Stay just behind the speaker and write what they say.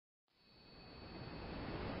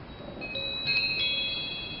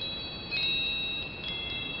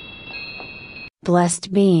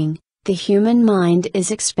blessed being, the human mind is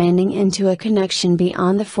expanding into a connection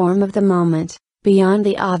beyond the form of the moment, beyond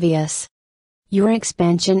the obvious. Your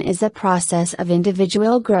expansion is a process of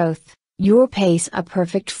individual growth, your pace a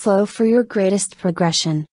perfect flow for your greatest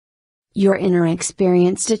progression. Your inner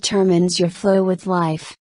experience determines your flow with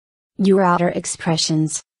life. Your outer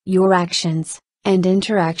expressions, your actions, and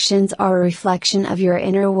interactions are a reflection of your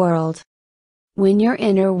inner world. When your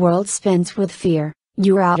inner world spins with fear,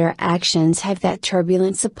 your outer actions have that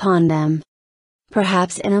turbulence upon them.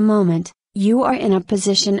 Perhaps in a moment, you are in a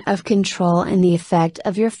position of control and the effect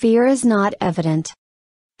of your fear is not evident.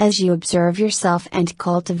 As you observe yourself and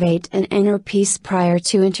cultivate an inner peace prior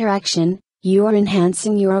to interaction, you are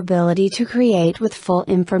enhancing your ability to create with full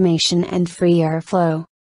information and free airflow.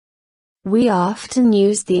 We often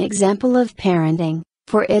use the example of parenting,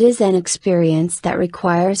 for it is an experience that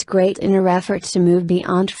requires great inner effort to move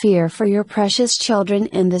beyond fear for your precious children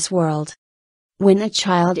in this world. When a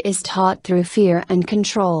child is taught through fear and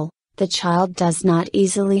control, the child does not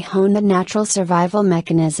easily hone the natural survival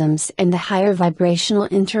mechanisms and the higher vibrational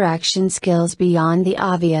interaction skills beyond the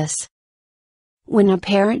obvious. When a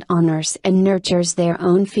parent honors and nurtures their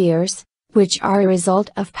own fears, which are a result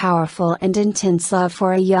of powerful and intense love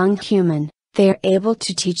for a young human, they are able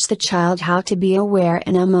to teach the child how to be aware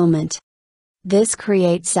in a moment. This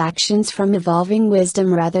creates actions from evolving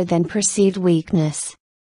wisdom rather than perceived weakness.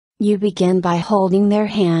 You begin by holding their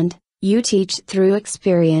hand, you teach through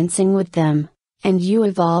experiencing with them, and you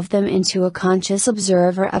evolve them into a conscious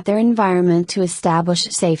observer of their environment to establish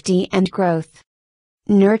safety and growth.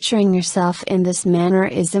 Nurturing yourself in this manner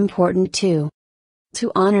is important too.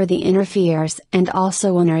 To honor the inner fears and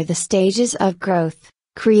also honor the stages of growth,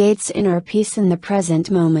 creates inner peace in the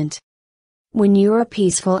present moment. When you are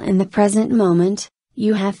peaceful in the present moment,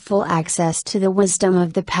 you have full access to the wisdom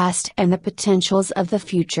of the past and the potentials of the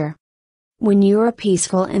future. When you are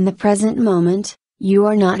peaceful in the present moment, you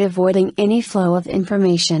are not avoiding any flow of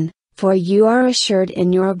information, for you are assured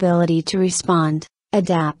in your ability to respond,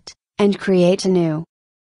 adapt, and create anew.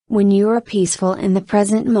 When you are peaceful in the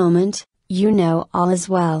present moment, you know all is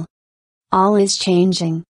well. All is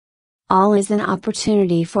changing. All is an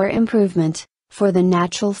opportunity for improvement, for the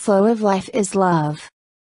natural flow of life is love.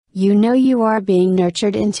 You know you are being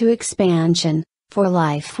nurtured into expansion, for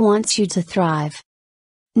life wants you to thrive.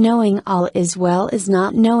 Knowing all is well is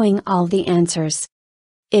not knowing all the answers.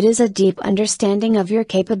 It is a deep understanding of your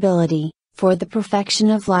capability, for the perfection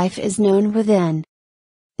of life is known within.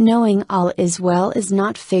 Knowing all is well is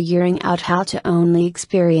not figuring out how to only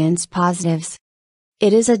experience positives.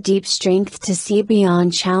 It is a deep strength to see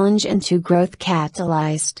beyond challenge into growth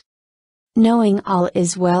catalyzed. Knowing all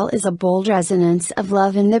is well is a bold resonance of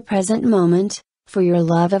love in the present moment, for your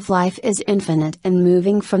love of life is infinite and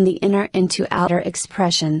moving from the inner into outer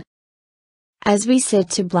expression. As we sit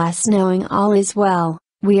to bless knowing all is well,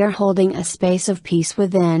 we are holding a space of peace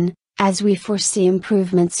within, as we foresee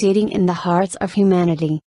improvement seeding in the hearts of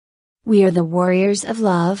humanity. We are the warriors of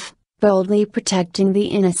love, boldly protecting the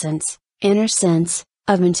innocence, inner sense,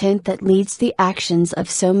 of intent that leads the actions of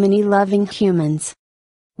so many loving humans.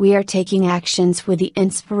 We are taking actions with the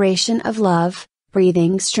inspiration of love,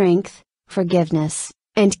 breathing strength, forgiveness,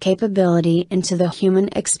 and capability into the human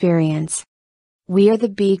experience. We are the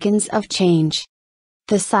beacons of change.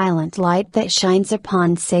 The silent light that shines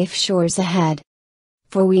upon safe shores ahead.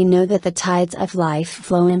 For we know that the tides of life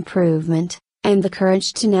flow improvement, and the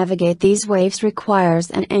courage to navigate these waves requires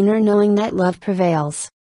an inner knowing that love prevails.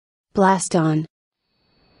 Blast on.